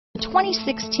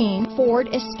2016 Ford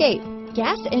Escape.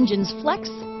 Gas engines flex,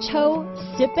 tow,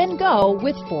 sip and go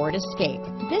with Ford Escape.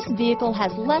 This vehicle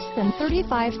has less than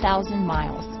 35,000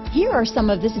 miles. Here are some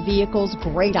of this vehicle's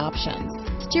great options: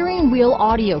 steering wheel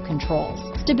audio controls,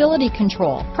 stability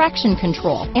control, traction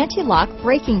control, anti-lock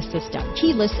braking system,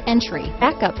 keyless entry,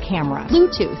 backup camera,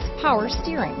 Bluetooth, power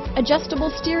steering,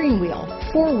 adjustable steering wheel,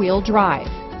 four-wheel drive,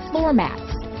 floor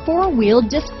mats, four-wheel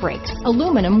disc brakes,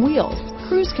 aluminum wheels,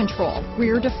 cruise control,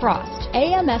 rear defrost,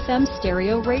 AM/FM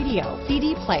stereo radio,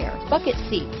 CD player, bucket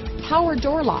seats, power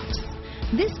door locks.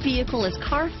 This vehicle is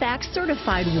Carfax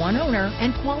certified one owner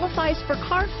and qualifies for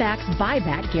Carfax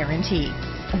buyback guarantee.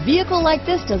 A vehicle like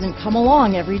this doesn't come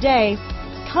along every day.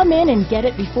 Come in and get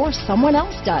it before someone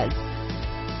else does.